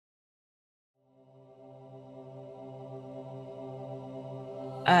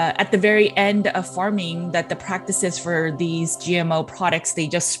at the very end of farming, that the practices for these GMO products, they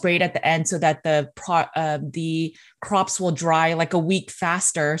just sprayed at the end so that the crops will dry like a week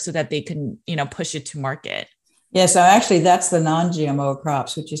faster so that they can, push it to market. Yeah, so actually that's the non-GMO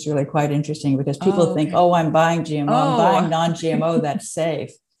crops, which is really quite interesting because people think, oh, I'm buying GMO, I'm buying non-GMO, that's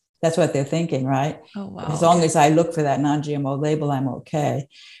safe. That's what they're thinking, right? Oh, wow. As long as I look for that non-GMO label, I'm okay.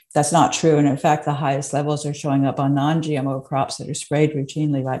 That's not true. And in fact, the highest levels are showing up on non-GMO crops that are sprayed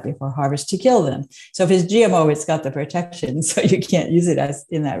routinely right before harvest to kill them. So if it's GMO, it's got the protection, so you can't use it as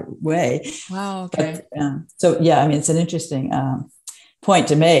in that way. Wow, okay. But, it's an interesting point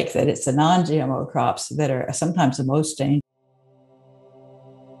to make that it's the non-GMO crops that are sometimes the most dangerous.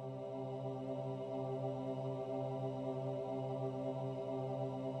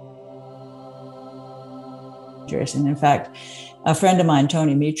 And in fact, a friend of mine,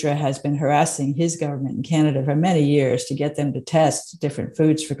 Tony Mitra, has been harassing his government in Canada for many years to get them to test different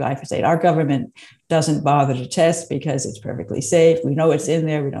foods for glyphosate. Our government doesn't bother to test because it's perfectly safe. We know it's in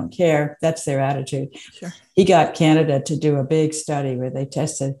there. We don't care. That's their attitude. Sure. He got Canada to do a big study where they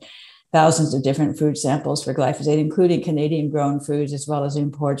tested thousands of different food samples for glyphosate, including Canadian grown foods, as well as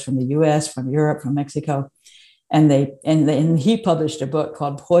imports from the US, from Europe, from Mexico. And he published a book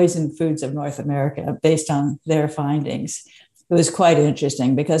called Poison Foods of North America based on their findings. It was quite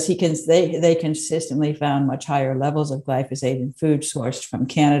interesting because they consistently found much higher levels of glyphosate in food sourced from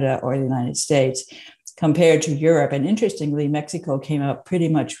Canada or the United States compared to Europe. And interestingly, Mexico came up pretty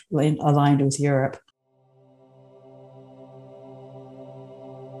much aligned with Europe.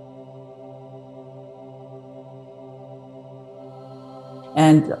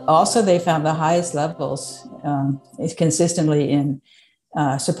 And also they found the highest levels consistently in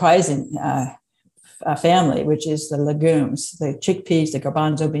surprising family, which is the legumes, the chickpeas, the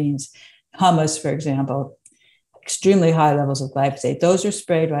garbanzo beans, hummus, for example, extremely high levels of glyphosate. Those are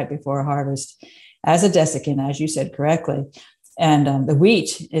sprayed right before harvest as a desiccant, as you said correctly. And the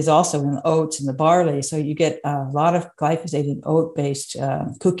wheat is also in oats and the barley. So you get a lot of glyphosate in oat-based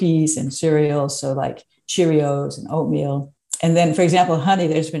cookies and cereals, so like Cheerios and oatmeal. And then, for example, honey,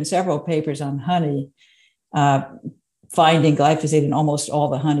 there's been several papers on honey finding glyphosate in almost all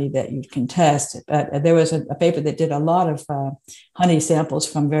the honey that you can test. But there was a paper that did a lot of honey samples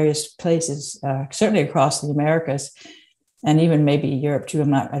from various places, certainly across the Americas, and even maybe Europe too.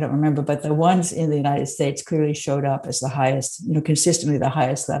 I don't remember, but the ones in the United States clearly showed up as the highest, consistently the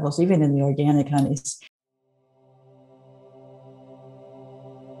highest levels, even in the organic honeys.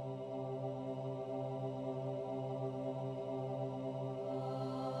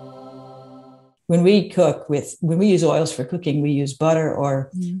 When we use oils for cooking, we use butter or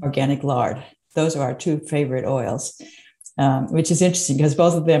organic lard. Those are our two favorite oils, which is interesting because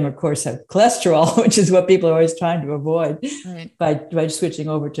both of them, of course, have cholesterol, which is what people are always trying to avoid by switching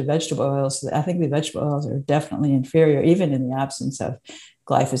over to vegetable oils. I think the vegetable oils are definitely inferior, even in the absence of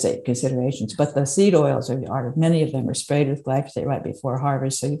glyphosate considerations. But the seed oils many of them are sprayed with glyphosate right before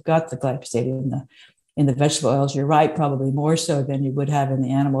harvest. So you've got the glyphosate in the vegetable oils. You're right, probably more so than you would have in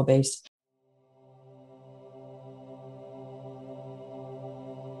the animal-based.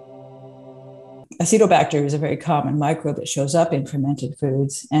 Acetobacter is a very common microbe that shows up in fermented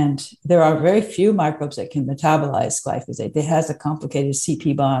foods, and there are very few microbes that can metabolize glyphosate. It has a complicated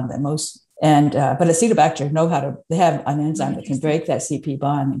CP bond that but Acetobacter they have an enzyme that can break that CP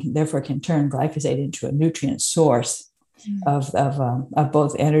bond and therefore can turn glyphosate into a nutrient source of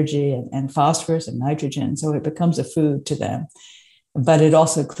both energy and phosphorus and nitrogen. So it becomes a food to them, but it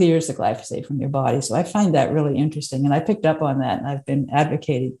also clears the glyphosate from your body. So I find that really interesting, and I picked up on that, and I've been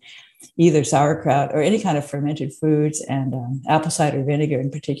advocating either sauerkraut or any kind of fermented foods, and apple cider vinegar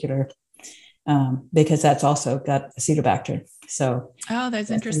in particular, because that's also got Acetobacter. So that's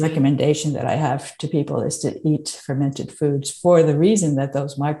interesting. The recommendation that I have to people is to eat fermented foods for the reason that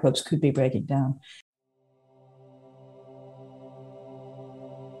those microbes could be breaking down.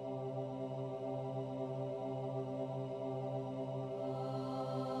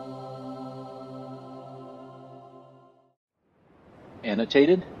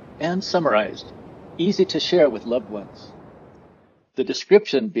 Annotated and summarized, easy to share with loved ones. The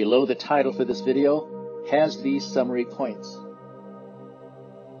description below the title for this video has these summary points.